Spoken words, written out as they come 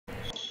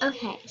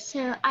Okay,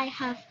 so I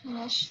have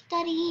finished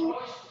studying.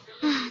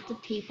 The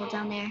people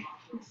down there.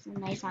 It's so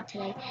nice out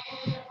today.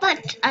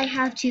 But I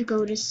have to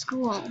go to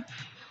school.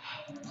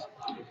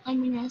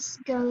 I'm gonna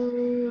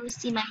go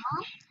see my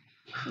mom.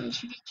 And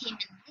she came in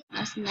late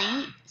last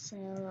night, so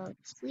I'll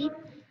sleep.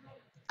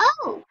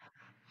 Oh,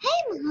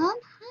 hey mom.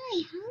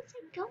 Hi, how's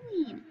it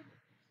going?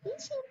 You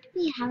seem to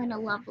be having a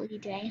lovely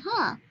day,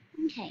 huh?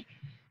 Okay.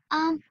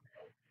 Um,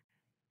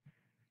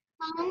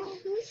 mom,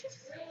 who's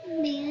this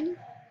man?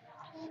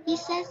 He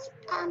says,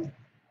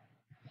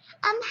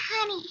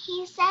 honey,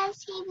 he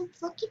says he was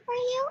looking for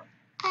you.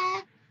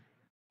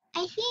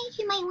 I think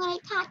you might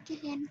want to talk to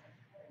him.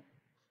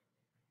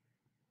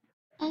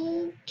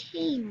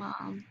 Okay,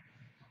 Mom.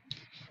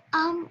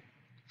 Um,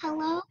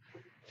 hello?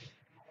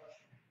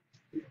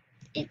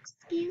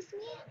 Excuse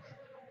me?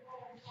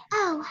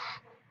 Oh,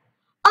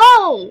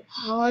 Oh,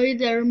 hi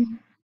there,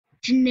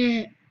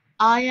 Jeanette.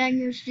 I am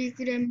your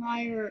secret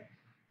admirer,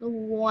 the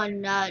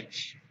one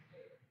that's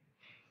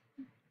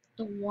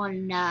the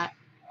one that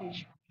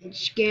is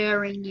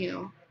scaring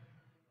you.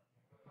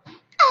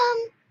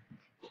 um,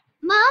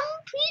 Mom,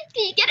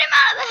 please get him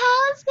out of the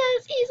house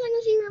because he's going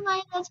to see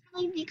remind us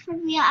really big for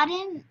me. I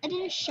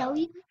didn't show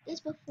you this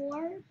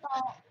before,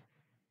 but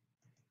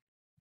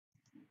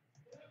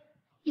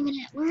wait a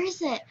minute, where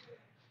is it?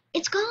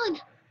 It's gone.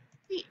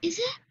 Wait, is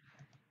it?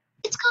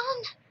 It's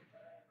gone.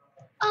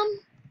 Um,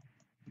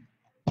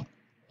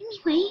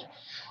 anyway,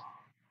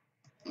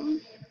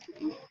 mm,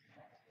 mm,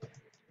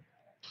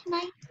 can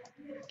I,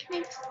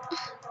 can I,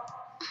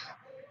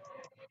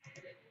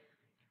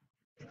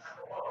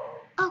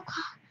 oh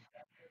God,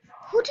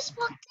 who just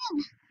walked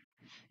in?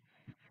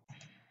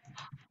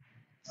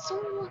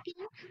 Someone walked in?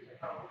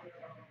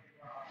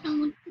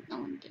 No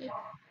one did.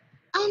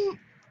 Um,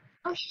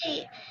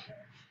 okay,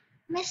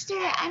 Mister,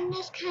 I'm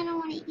just kind of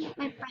want to eat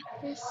my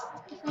breakfast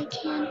if I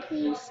can,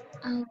 please.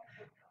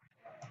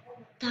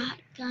 That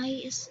guy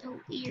is so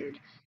weird.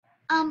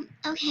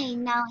 Okay,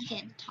 now I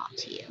can talk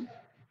to you.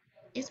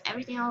 Is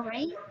everything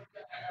alright?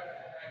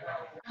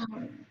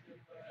 Um,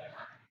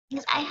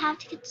 because I have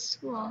to get to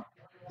school.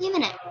 Wait a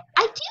minute,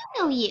 I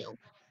do know you.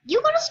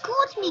 You go to school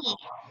with me.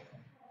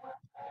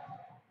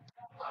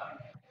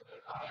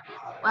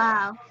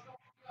 Wow,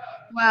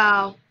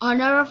 wow. I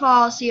never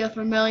thought I'd see a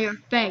familiar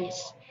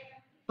face,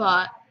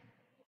 but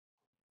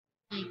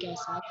I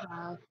guess I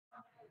have.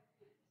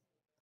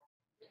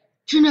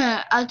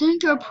 Jeanette, I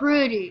think you're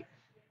pretty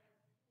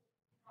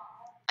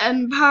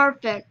and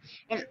perfect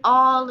in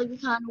all the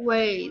kind of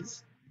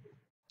ways.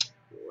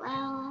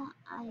 Well,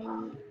 I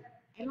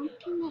don't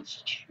think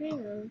that's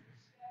true.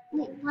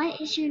 Wait, what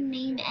is your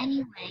name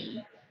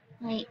anyway?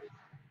 Like,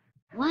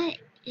 what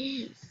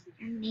is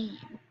your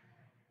name?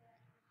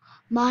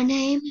 My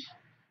name,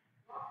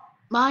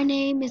 my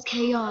name is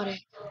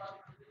Chaotic.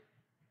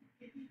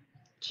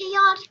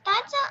 Chaotic,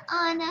 that's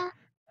a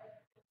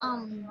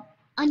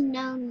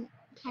unknown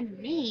kind of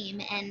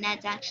name, and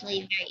that's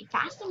actually very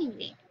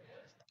fascinating.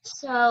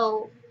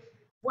 So,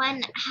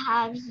 when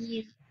have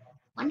you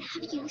when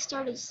have you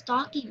started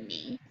stalking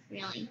me?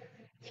 Really?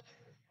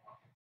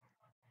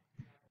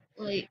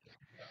 Like,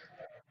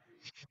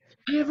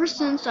 ever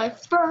since I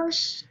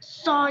first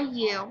saw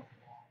you,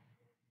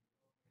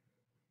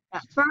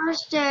 that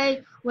first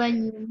day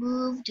when you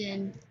moved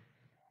in.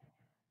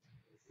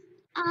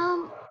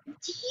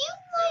 Do you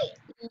like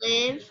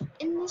live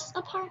in this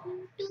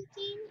apartment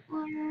building,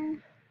 or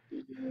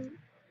do you?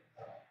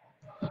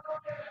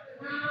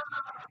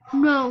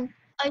 No,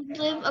 I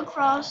live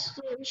across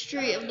the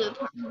street of the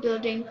apartment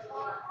building.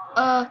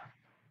 Uh,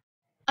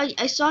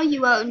 I saw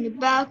you out in the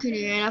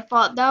balcony and I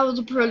thought that was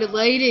a pretty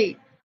lady.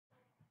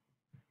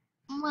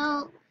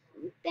 Well,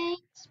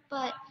 thanks,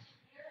 but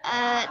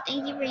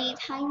thank you for your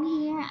time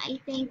here. I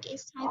think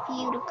it's time for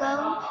you to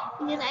go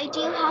because I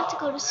do have to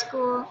go to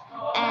school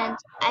and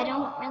I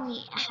don't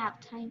really have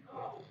time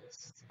for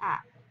this at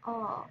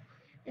all.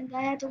 And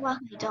I have to walk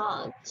my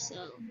dog, so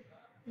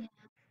yeah.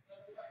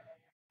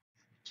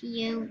 Can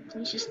you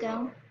please just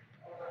go?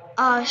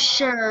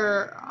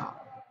 Sure.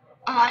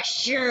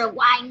 Sure,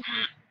 why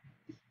not?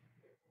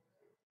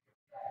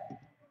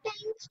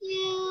 Thank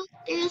you.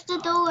 There's the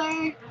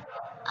door.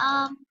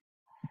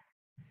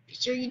 Be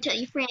sure you tell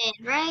your friend,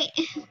 right?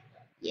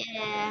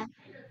 Yeah.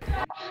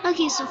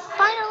 Okay, so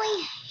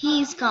finally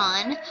he's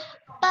gone,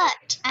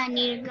 but I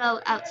need to go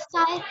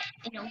outside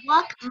and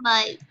walk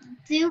my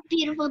two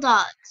beautiful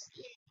dogs.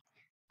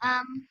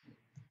 Um,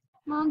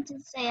 Mom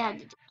did say I had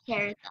to take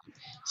care of them.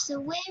 So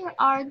where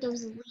are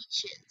those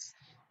leashes?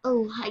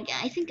 Oh,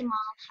 I think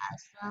Mom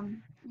has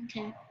them.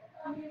 Okay.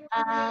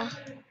 Uh,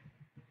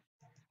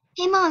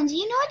 hey Mom, do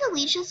you know where the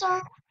leashes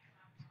are?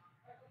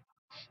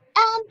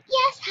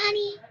 Yes,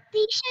 honey.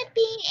 They should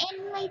be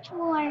in my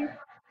drawer.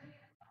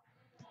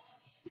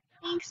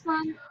 Thanks,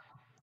 Mom.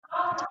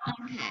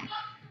 Okay,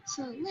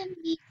 so let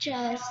me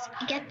just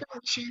get the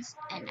leashes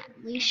and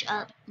leash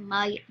up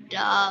my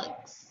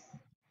dogs.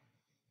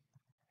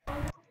 Come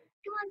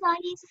on,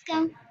 doggies, let's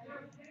go.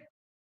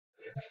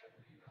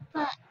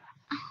 But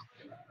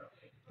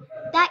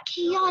that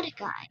chaotic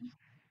guy,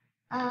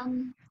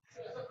 um,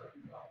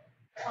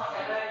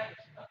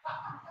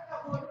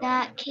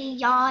 that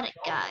chaotic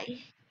guy.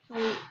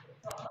 Like,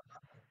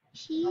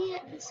 he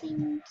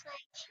seems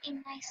like a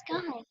nice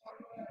guy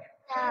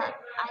that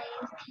I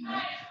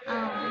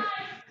can,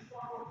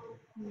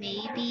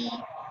 maybe,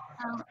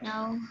 I don't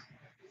know,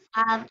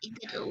 have a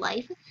good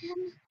life with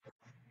him.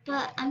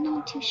 But I'm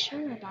not too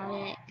sure about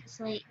it, cause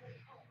like,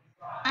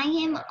 I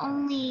am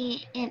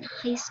only in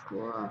high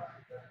school,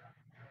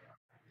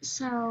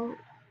 so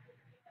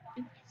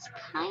it's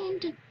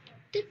kind of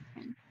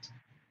different.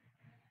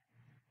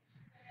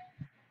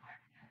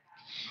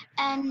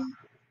 And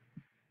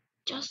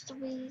just the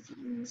way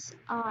things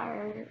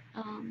are,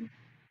 I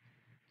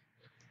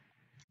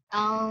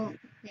don't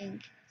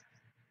think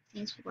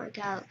things will work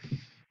out.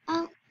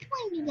 Come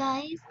on, you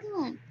guys,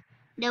 come on.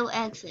 No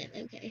exit,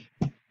 okay.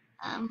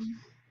 Um,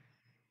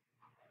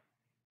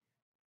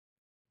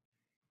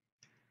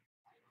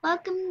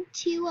 welcome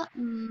to,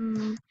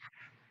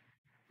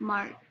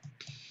 Mark.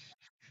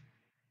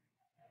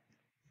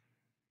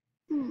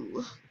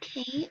 Ooh,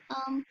 okay,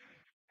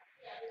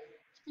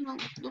 you know,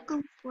 look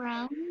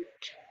around.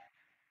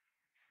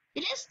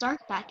 It is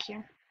dark back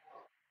here.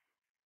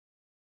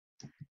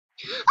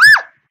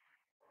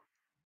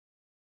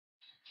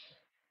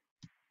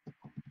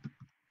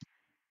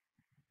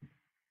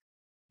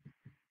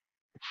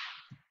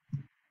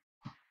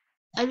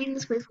 I think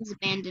this place was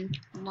abandoned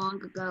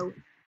long ago.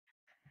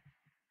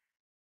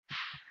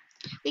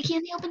 Wait,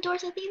 can they open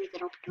doors? I think they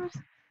can open doors.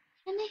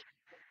 Can they?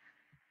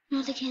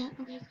 No, they can't.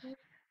 Okay, good.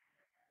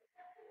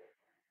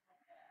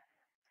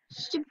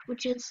 Stupid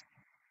witches.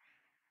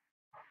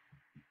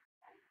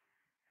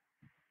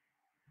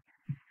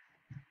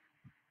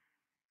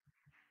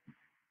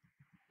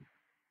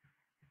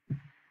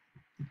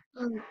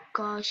 Oh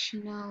gosh,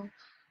 no.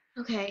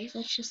 Okay,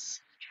 let's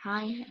just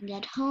try and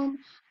get home.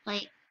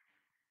 Like,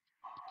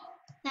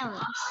 that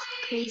was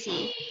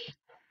crazy.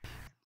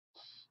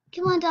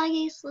 Come on,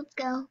 doggies, let's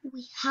go.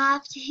 We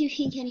have to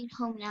be getting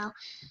home now.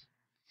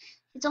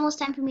 It's almost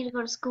time for me to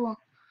go to school.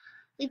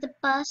 Like, the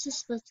bus is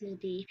supposed to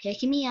be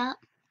picking me up,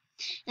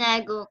 and I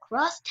go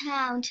across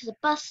town to the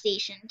bus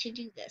station to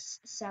do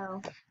this.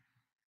 So,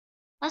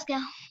 let's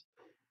go.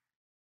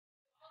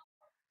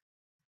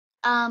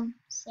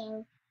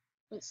 So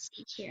let's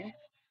see here.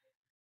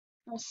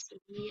 Let's see.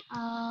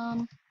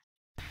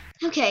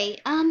 Okay.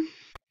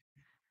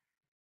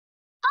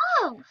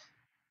 Oh,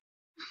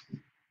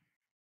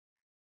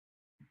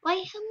 why,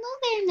 hello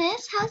there,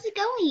 miss. How's it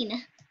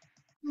going?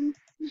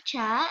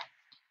 Chat.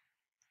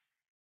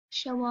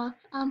 Show off.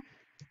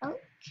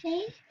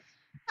 Okay.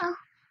 Oh,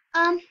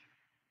 um.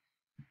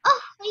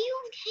 Oh, are you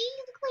okay?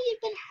 You look like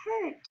you've been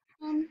hurt.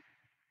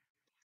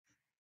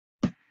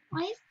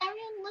 Why is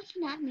everyone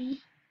looking at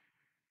me?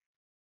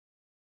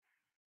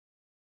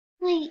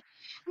 Wait,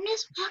 I'm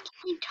just walking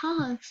my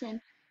dogs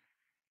and.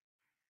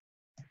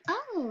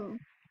 Oh.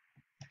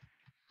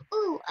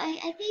 Oh, I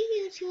think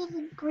you two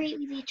look great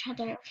with each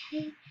other.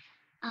 Okay.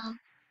 Um.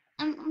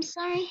 I'm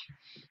sorry.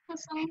 I'm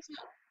sorry to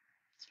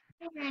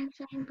or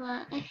anything,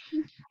 but I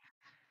think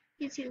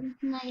you two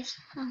nice.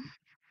 Am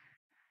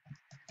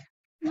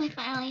I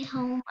finally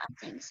home? I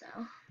think so.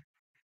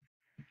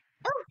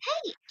 Oh,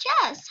 hey,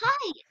 Jess,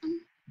 hi.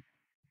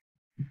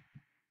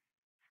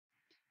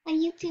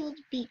 And you two would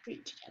be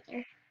great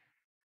together.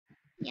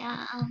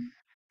 Yeah.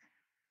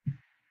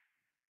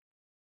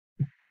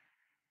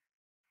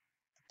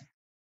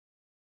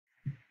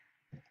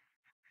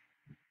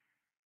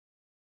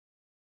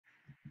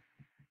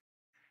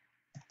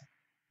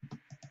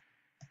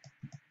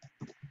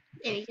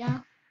 There you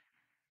go.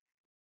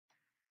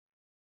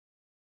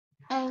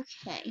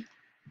 Okay.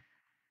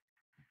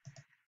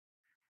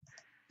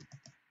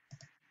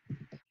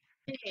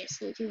 Okay,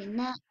 so doing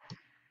that.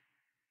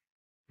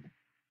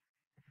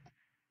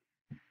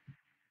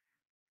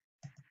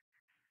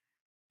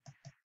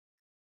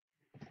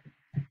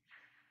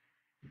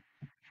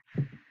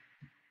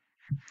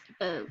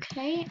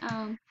 Okay.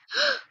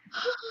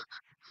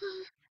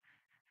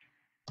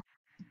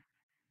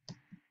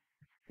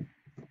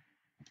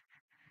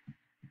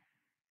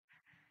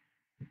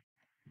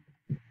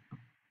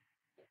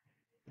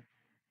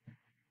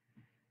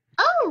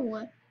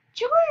 Oh,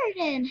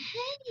 Jordan.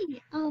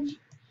 Hey.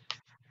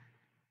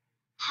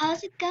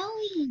 How's it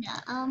going?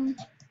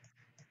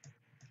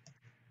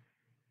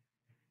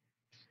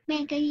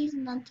 Man, cookies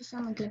not to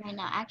sound good right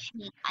now.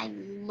 Actually, I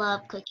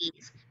love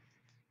cookies.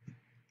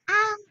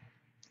 Um,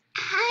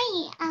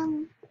 hi.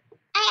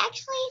 I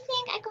actually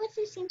think I go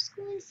to the same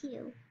school as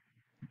you.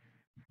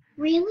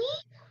 Really?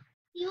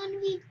 You want to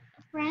be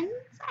friends,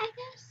 I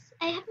guess?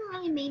 I haven't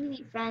really made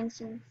any friends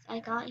since I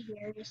got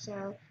here,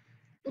 so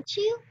would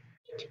you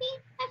like to be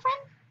my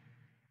friend?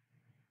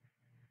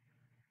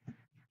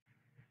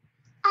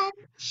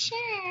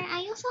 Sure.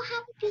 I also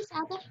have this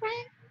other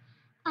friend.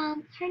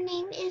 Her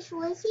name is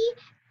Lizzie,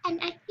 and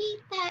I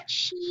think that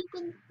she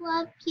would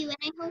love you, and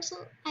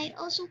I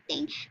also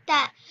think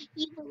that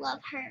you will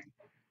love her.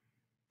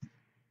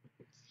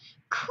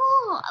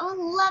 Cool. I would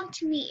love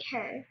to meet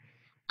her.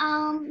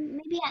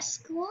 Maybe at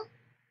school?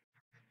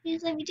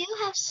 Because like, we do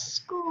have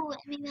school in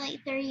maybe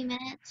like 30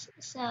 minutes,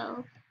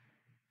 so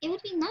it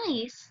would be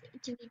nice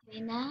to be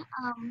doing that.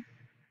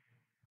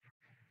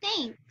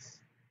 Thanks.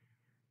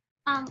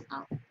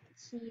 I'll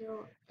see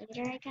you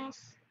later, I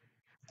guess.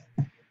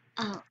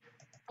 Oh,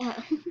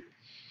 uh,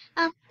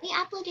 the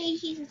apple day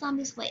keeps the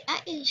zombies away.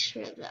 That is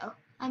true, though.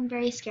 I'm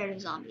very scared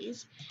of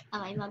zombies.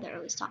 My mother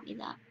always taught me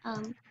that.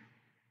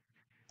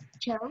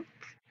 Joe,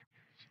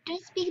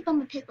 don't speak about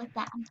my pig like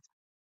that.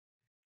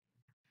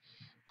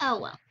 Oh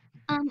well.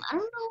 I don't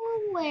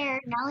know where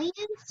Nellie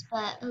is,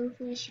 but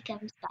hopefully she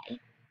comes by.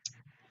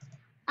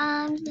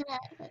 I'm gonna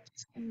put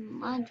this in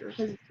my drawer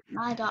because it's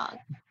my dog.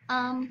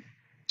 Um,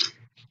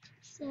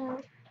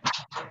 so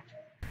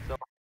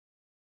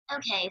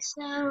okay,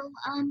 so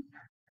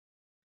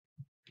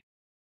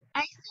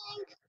I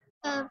think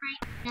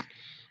right now.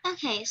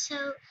 Okay, so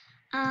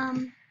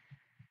um,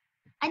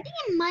 I think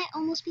it might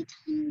almost be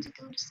time to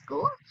go to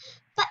school,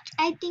 but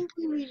I think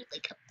we read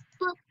like a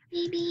book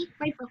maybe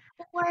right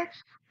before.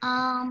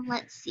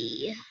 Let's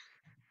see.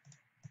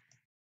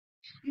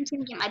 I'm just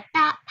gonna get my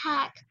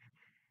backpack.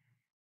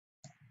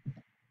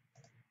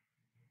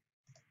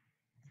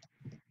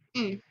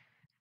 Mm.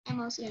 I'm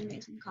also gonna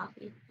drink some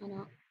coffee. I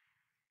know.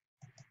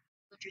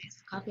 We'll drink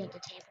some coffee at the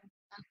table.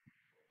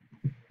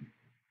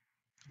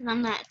 Cause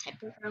I'm that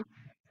type of girl.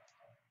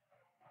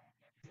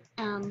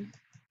 Um,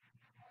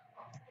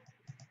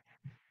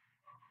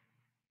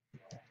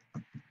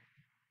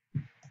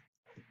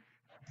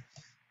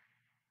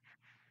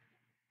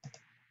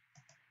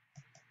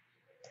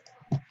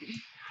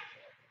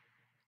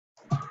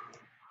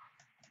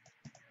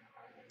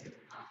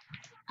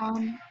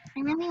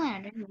 I really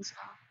want to drink this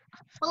a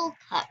full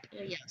cup.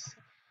 Yes.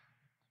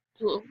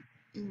 Cool.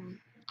 Mm.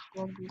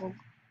 Glug, glug.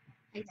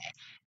 Okay.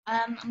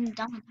 I'm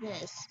done with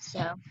this. So.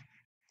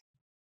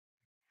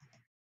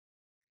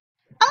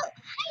 Oh,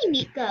 hi,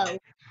 Nico. I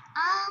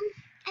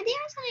think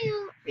I was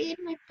gonna read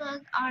my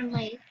book on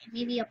like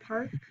maybe a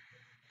park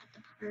at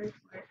the park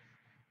or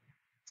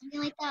something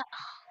like that.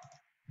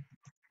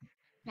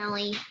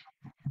 Nelly,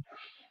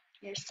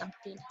 here's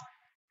something.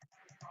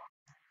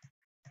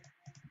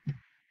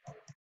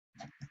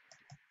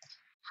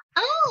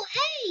 Oh,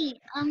 hey.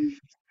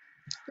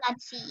 Glad to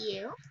see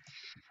you.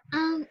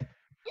 Is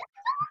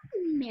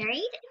anyone married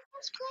in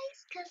this place?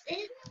 Cause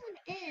if no one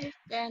is,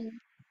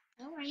 then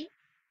all right.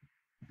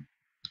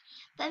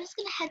 But I'm just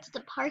gonna head to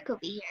the park over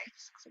here.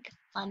 This looks like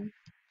a fun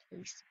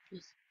place to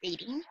be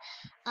reading.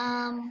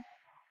 Um,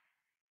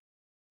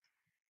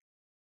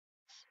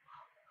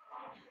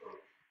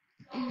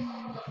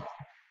 mm,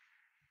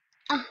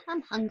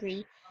 I'm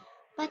hungry,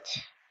 but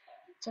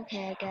it's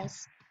okay, I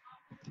guess.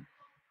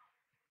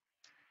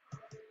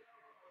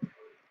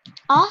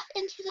 Off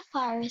into the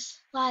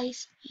forest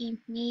flies a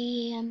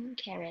medium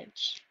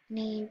carriage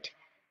named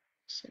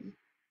some.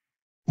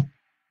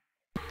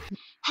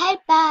 Head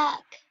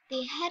back.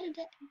 They headed.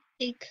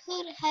 They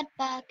could head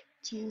back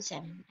to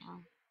Zen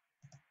now.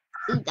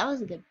 Ooh, that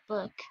was a good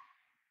book,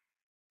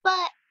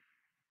 but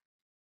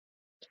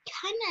it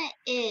kinda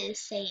is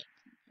saying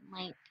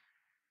like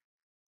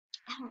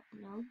I don't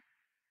know.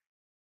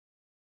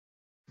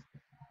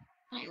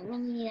 I really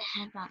need to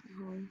head back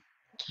home.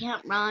 I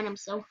can't run. I'm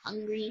so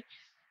hungry.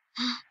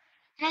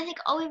 And I think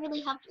all we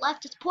really have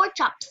left is pork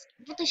chops.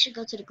 I really should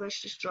go to the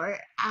grocery store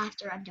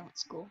after I'm done with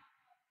school.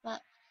 But,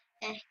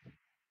 eh.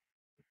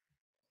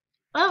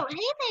 Oh,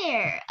 hey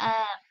there,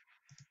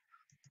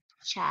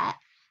 chat.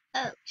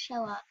 Oh,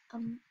 show up.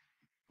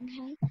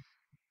 Okay.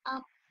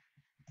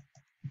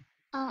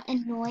 Um,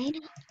 annoyed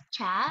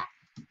chat.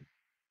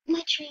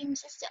 My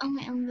dreams is to own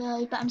my own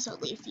village, but I'm so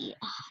lazy.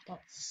 Ah,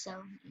 that's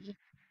so me.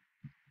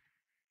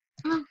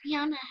 Oh,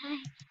 Fiona, hi.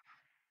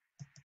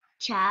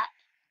 Chat.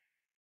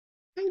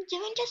 I'm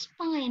doing just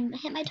fine. I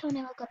hit my toe and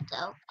I woke up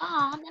though.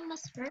 Ah, that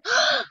must hurt.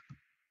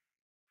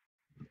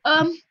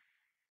 um,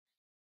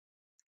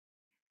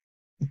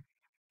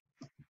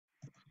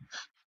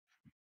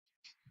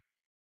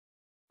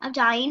 I'm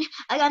dying.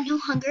 I got no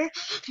hunger.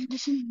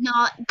 This is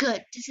not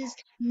good. This is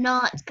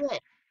not good.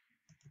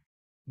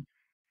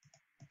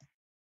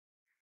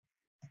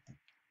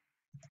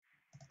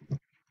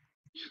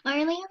 I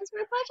really have this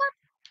report on?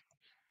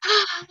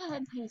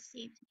 I'm gonna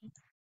save me.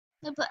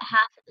 I'm gonna put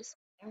half of this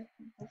in there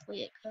and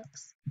hopefully it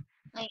cooks.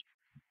 Wait,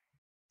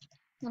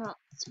 I'm gonna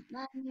put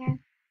that in here.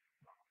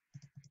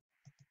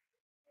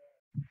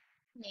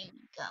 There you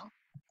go.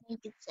 You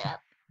can sit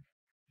up.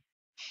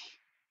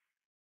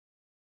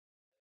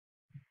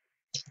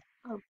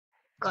 Oh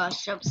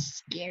gosh, that was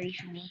scary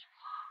for me.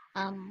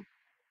 Um,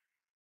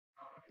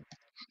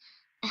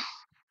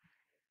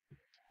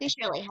 they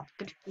should really have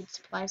good food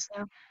supplies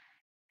though.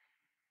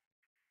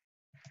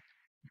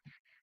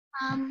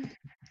 I'm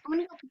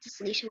gonna go put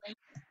this leash away.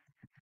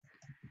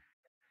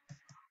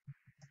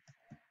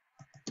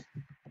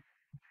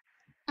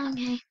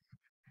 Okay.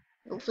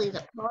 Hopefully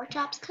the pork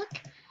chops cook.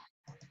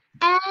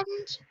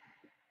 And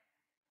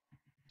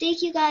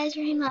thank you guys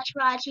very much for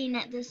watching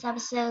this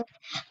episode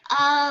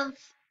of,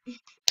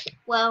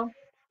 well,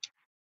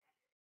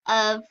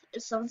 of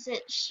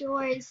Sunset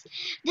Shores.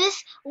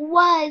 This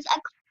was a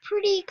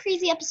pretty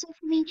crazy episode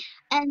for me,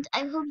 and I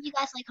hope you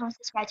guys like, comment,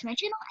 subscribe to my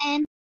channel,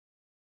 and